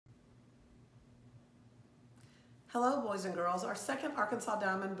Hello, boys and girls. Our second Arkansas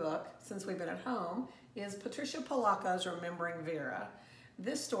Diamond book, since we've been at home, is Patricia Polacco's Remembering Vera.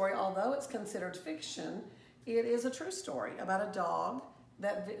 This story, although it's considered fiction, it is a true story about a dog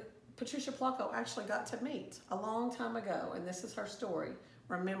that Patricia Polacco actually got to meet a long time ago, and this is her story,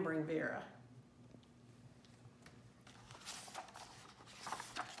 Remembering Vera.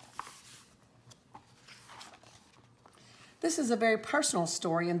 This is a very personal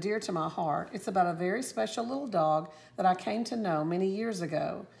story and dear to my heart. It's about a very special little dog that I came to know many years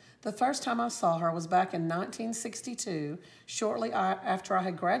ago. The first time I saw her was back in 1962, shortly after I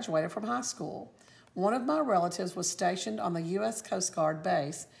had graduated from high school. One of my relatives was stationed on the U.S. Coast Guard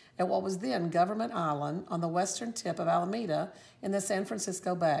base at what was then Government Island on the western tip of Alameda in the San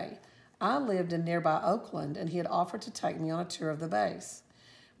Francisco Bay. I lived in nearby Oakland, and he had offered to take me on a tour of the base.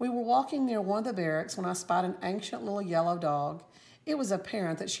 We were walking near one of the barracks when I spied an ancient little yellow dog. It was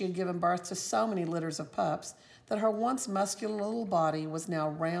apparent that she had given birth to so many litters of pups that her once muscular little body was now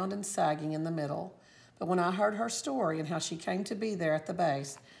round and sagging in the middle. But when I heard her story and how she came to be there at the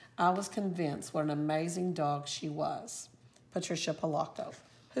base, I was convinced what an amazing dog she was. Patricia Polacco,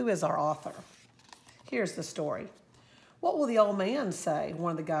 who is our author. Here's the story. "What will the old man say?"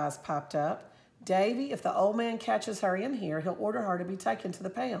 one of the guys piped up. "Davy, if the old man catches her in here, he'll order her to be taken to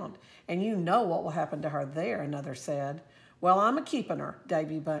the pound, and you know what will happen to her there," another said. "Well, I'm a-keeping her,"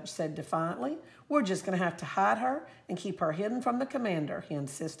 Davy Bunch said defiantly. "We're just going to have to hide her and keep her hidden from the commander," he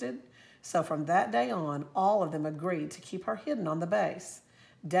insisted. So from that day on, all of them agreed to keep her hidden on the base.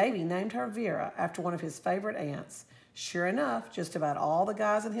 Davy named her Vera after one of his favorite aunts. Sure enough, just about all the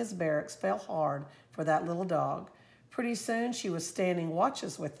guys in his barracks fell hard for that little dog. Pretty soon, she was standing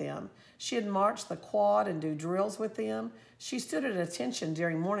watches with them. She had marched the quad and do drills with them. She stood at attention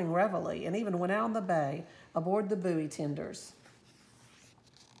during morning reveille and even went out on the bay aboard the buoy tenders.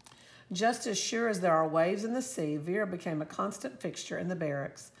 Just as sure as there are waves in the sea, Vera became a constant fixture in the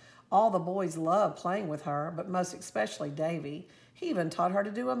barracks. All the boys loved playing with her, but most especially Davy. He even taught her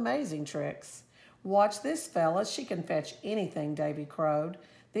to do amazing tricks. "Watch this, fellas. She can fetch anything," Davy crowed.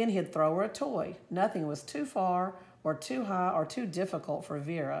 Then he'd throw her a toy. Nothing was too far or too high or too difficult for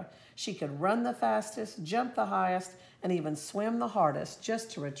Vera. She could run the fastest, jump the highest, and even swim the hardest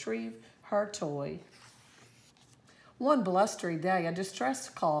just to retrieve her toy. One blustery day, a distress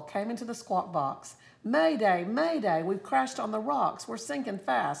call came into the squawk box. "Mayday, mayday, we've crashed on the rocks. We're sinking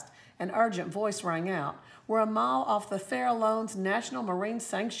fast." An urgent voice rang out. "We're a mile off the Farallones National Marine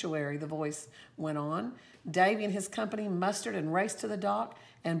Sanctuary," the voice went on. Davy and his company mustered and raced to the dock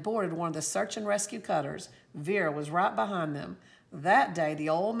and boarded one of the search and rescue cutters. Vera was right behind them. That day, the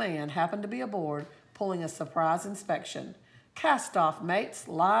old man happened to be aboard, pulling a surprise inspection. "Cast off, mates.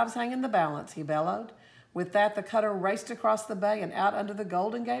 Lives hang in the balance," he bellowed. With that, the cutter raced across the bay and out under the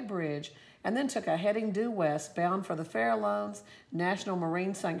Golden Gate Bridge, and then took a heading due west, bound for the Farallones National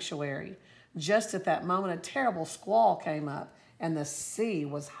Marine Sanctuary. Just at that moment, a terrible squall came up, and the sea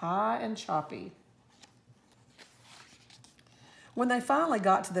was high and choppy. When they finally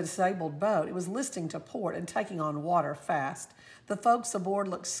got to the disabled boat, it was listing to port and taking on water fast. The folks aboard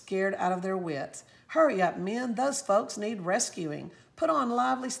looked scared out of their wits. "Hurry up, men. Those folks need rescuing. Put on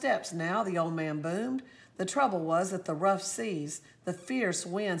lively steps now," the old man boomed. The trouble was that the rough seas, the fierce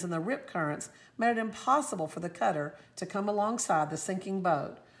winds, and the rip currents made it impossible for the cutter to come alongside the sinking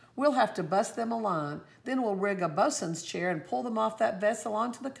boat. "We'll have to bust them a line. Then we'll rig a bosun's chair and pull them off that vessel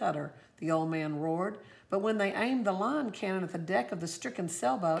onto the cutter," the old man roared. But when they aimed the line cannon at the deck of the stricken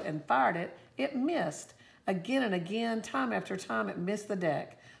sailboat and fired it, it missed. Again and again, time after time, it missed the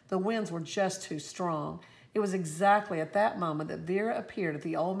deck. The winds were just too strong. It was exactly at that moment that Vera appeared at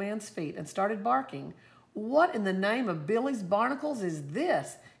the old man's feet and started barking. "What in the name of Billy's barnacles is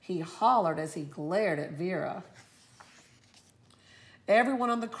this?" he hollered as he glared at Vera. Everyone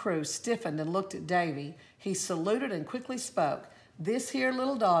on the crew stiffened and looked at Davy. He saluted and quickly spoke. "This here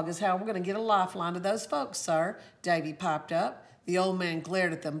little dog is how we're going to get a lifeline to those folks, sir," Davy piped up. The old man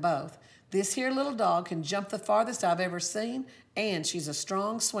glared at them both. "This here little dog can jump the farthest I've ever seen, and she's a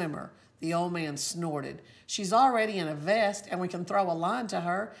strong swimmer." The old man snorted. "She's already in a vest, and we can throw a line to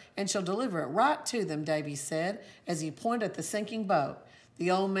her, and she'll deliver it right to them," Davy said, as he pointed at the sinking boat.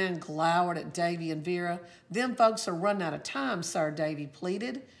 The old man glowered at Davy and Vera. "Them folks are running out of time, sir," Davy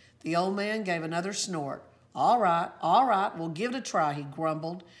pleaded. The old man gave another snort. All right, we'll give it a try," he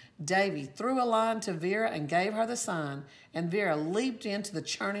grumbled. Davy threw a line to Vera and gave her the sign, and Vera leaped into the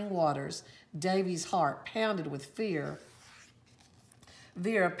churning waters. Davy's heart pounded with fear.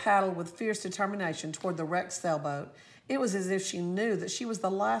 Vera paddled with fierce determination toward the wrecked sailboat. It was as if she knew that she was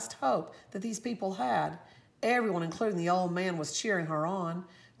the last hope that these people had. Everyone, including the old man, was cheering her on.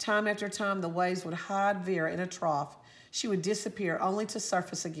 Time after time, the waves would hide Vera in a trough. She would disappear only to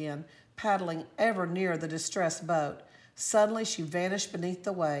surface again, paddling ever nearer the distressed boat. Suddenly, she vanished beneath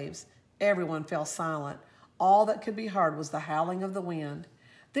the waves. Everyone fell silent. All that could be heard was the howling of the wind.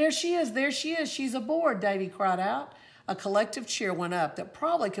 There she is, there she is, she's aboard, Davy cried out. A collective cheer went up that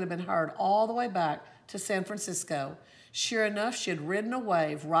probably could have been heard all the way back to San Francisco. Sure enough, she had ridden a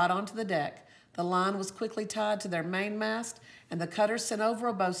wave right onto the deck. The line was quickly tied to their mainmast, and the cutter sent over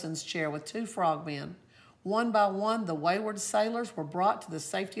a boatswain's chair with 2 frogmen. One by one, the wayward sailors were brought to the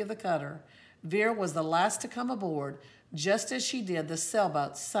safety of the cutter. Vera was the last to come aboard. Just as she did, the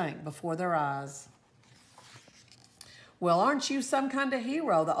sailboat sank before their eyes. Well, aren't you some kind of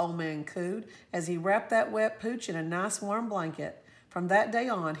hero, the old man cooed as he wrapped that wet pooch in a nice warm blanket. From that day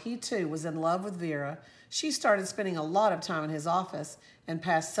on, he too was in love with Vera. She started spending a lot of time in his office and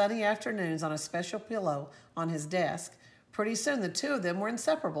passed sunny afternoons on a special pillow on his desk. Pretty soon, the two of them were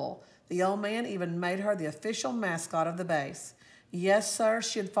inseparable. The old man even made her the official mascot of the base. Yes, sir,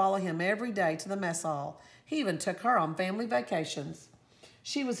 she'd follow him every day to the mess hall. He even took her on family vacations.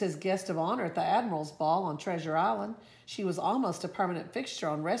 She was his guest of honor at the Admiral's Ball on Treasure Island. She was almost a permanent fixture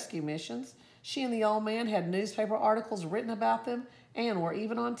on rescue missions. She and the old man had newspaper articles written about them and were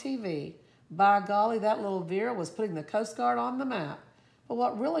even on TV. By golly, that little Vera was putting the Coast Guard on the map. But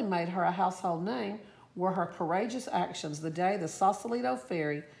what really made her a household name were her courageous actions the day the Sausalito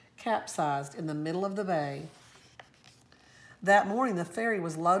ferry capsized in the middle of the bay. That morning, the ferry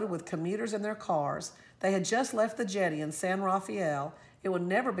was loaded with commuters in their cars. They had just left the jetty in San Rafael. It would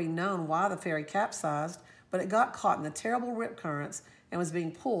never be known why the ferry capsized, but it got caught in the terrible rip currents and was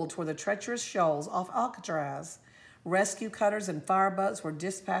being pulled toward the treacherous shoals off Alcatraz. Rescue cutters and fireboats were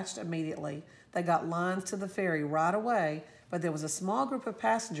dispatched immediately. They got lines to the ferry right away, but there was a small group of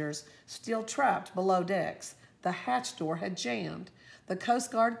passengers still trapped below decks. The hatch door had jammed. The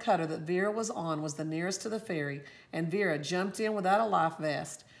Coast Guard cutter that Vera was on was the nearest to the ferry, and Vera jumped in without a life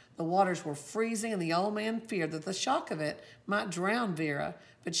vest. The waters were freezing, and the old man feared that the shock of it might drown Vera,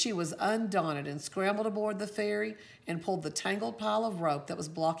 but she was undaunted and scrambled aboard the ferry and pulled the tangled pile of rope that was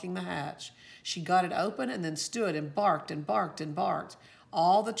blocking the hatch. She got it open and then stood and barked and barked and barked.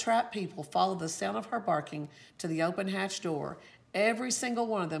 All the trapped people followed the sound of her barking to the open hatch door. Every single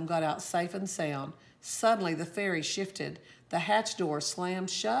one of them got out safe and sound. Suddenly, the ferry shifted. The hatch door slammed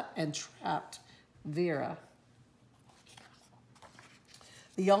shut and trapped Vera.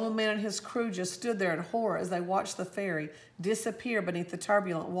 The old man and his crew just stood there in horror as they watched the ferry disappear beneath the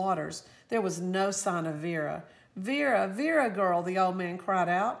turbulent waters. There was no sign of Vera. "Vera, Vera, girl," the old man cried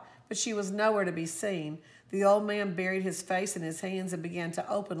out, but she was nowhere to be seen. The old man buried his face in his hands and began to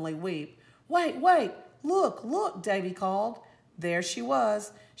openly weep. "Wait, wait, look, look," Davy called. There she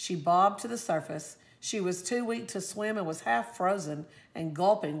was. She bobbed to the surface. She was too weak to swim and was half frozen and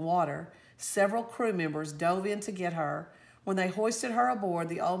gulping water. Several crew members dove in to get her. When they hoisted her aboard,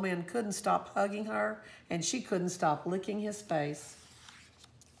 the old man couldn't stop hugging her, and she couldn't stop licking his face.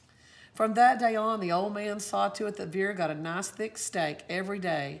 From that day on, the old man saw to it that Vera got a nice thick steak every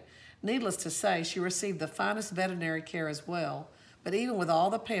day. Needless to say, she received the finest veterinary care as well, but even with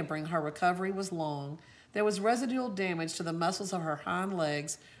all the pampering, her recovery was long. There was residual damage to the muscles of her hind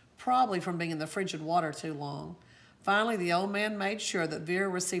legs, probably from being in the frigid water too long. Finally, the old man made sure that Vera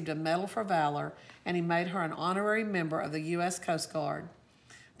received a Medal for Valor, and he made her an honorary member of the U.S. Coast Guard.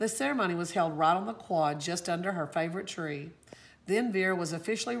 The ceremony was held right on the quad just under her favorite tree. Then Vera was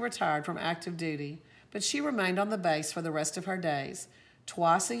officially retired from active duty, but she remained on the base for the rest of her days.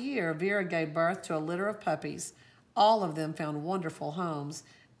 Twice a year, Vera gave birth to a litter of puppies. All of them found wonderful homes.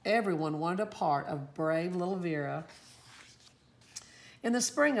 Everyone wanted a part of brave little Vera. In the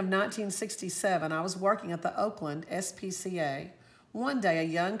spring of 1967, I was working at the Oakland SPCA. One day, a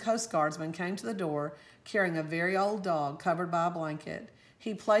young Coast Guardsman came to the door carrying a very old dog covered by a blanket.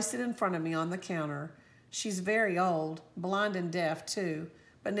 He placed it in front of me on the counter. "She's very old, blind and deaf too,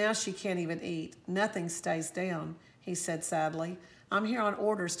 but now she can't even eat. Nothing stays down," he said sadly. "I'm here on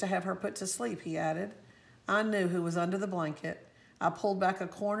orders to have her put to sleep," he added. I knew who was under the blanket. I pulled back a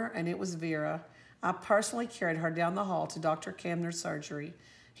corner, and it was Vera. I personally carried her down the hall to Dr. Camner's surgery.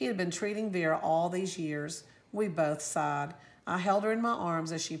 He had been treating Vera all these years. We both sighed. I held her in my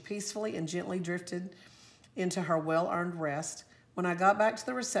arms as she peacefully and gently drifted into her well-earned rest. When I got back to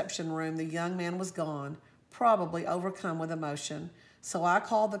the reception room, the young man was gone, probably overcome with emotion. So I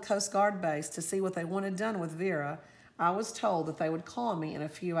called the Coast Guard base to see what they wanted done with Vera. I was told that they would call me in a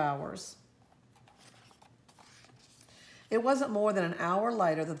few hours. It wasn't more than an hour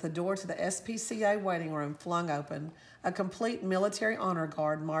later that the door to the SPCA waiting room flung open. A complete military honor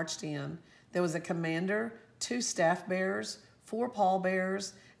guard marched in. There was a commander, 2 staff bearers, 4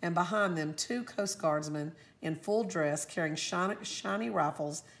 pallbearers, and behind them 2 Coast Guardsmen in full dress carrying shiny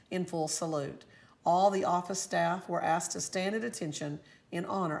rifles in full salute. All the office staff were asked to stand at attention in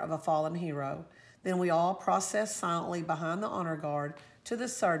honor of a fallen hero. Then we all processed silently behind the honor guard to the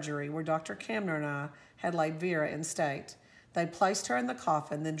surgery where Dr. Camner and I had laid Vera in state. They placed her in the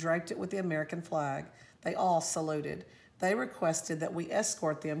coffin, then draped it with the American flag. They all saluted. They requested that we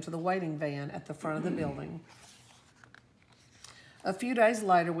escort them to the waiting van at the front of the building. A few days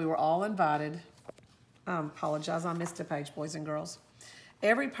later, we were all invited. I apologize, I missed a page, boys and girls.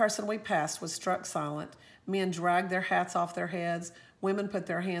 Every person we passed was struck silent. Men dragged their hats off their heads. Women put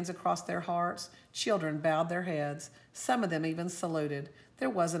their hands across their hearts. Children bowed their heads. Some of them even saluted. There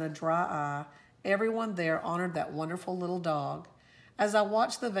wasn't a dry eye. Everyone there honored that wonderful little dog. As I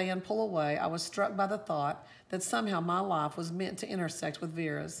watched the van pull away, I was struck by the thought that somehow my life was meant to intersect with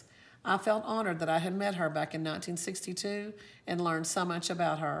Vera's. I felt honored that I had met her back in 1962 and learned so much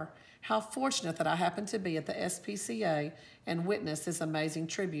about her. How fortunate that I happened to be at the SPCA and witness this amazing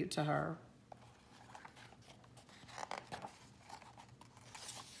tribute to her.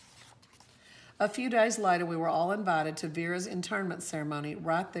 A few days later, we were all invited to Vera's interment ceremony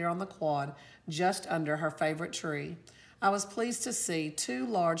right there on the quad, just under her favorite tree. I was pleased to see 2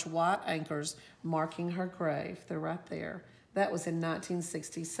 large white anchors marking her grave. They're right there. That was in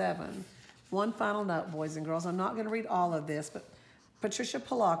 1967. One final note, boys and girls. I'm not going to read all of this, but Patricia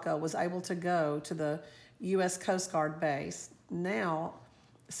Polacco was able to go to the U.S. Coast Guard base. Now,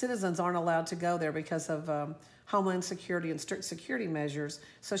 citizens aren't allowed to go there because of Homeland Security and strict security measures.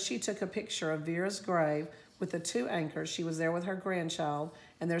 So she took a picture of Vera's grave with the 2 anchors. She was there with her grandchild,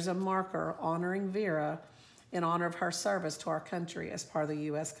 and there's a marker honoring Vera in honor of her service to our country as part of the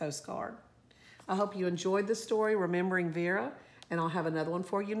U.S. Coast Guard. I hope you enjoyed the story, Remembering Vera, and I'll have another one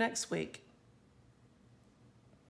for you next week.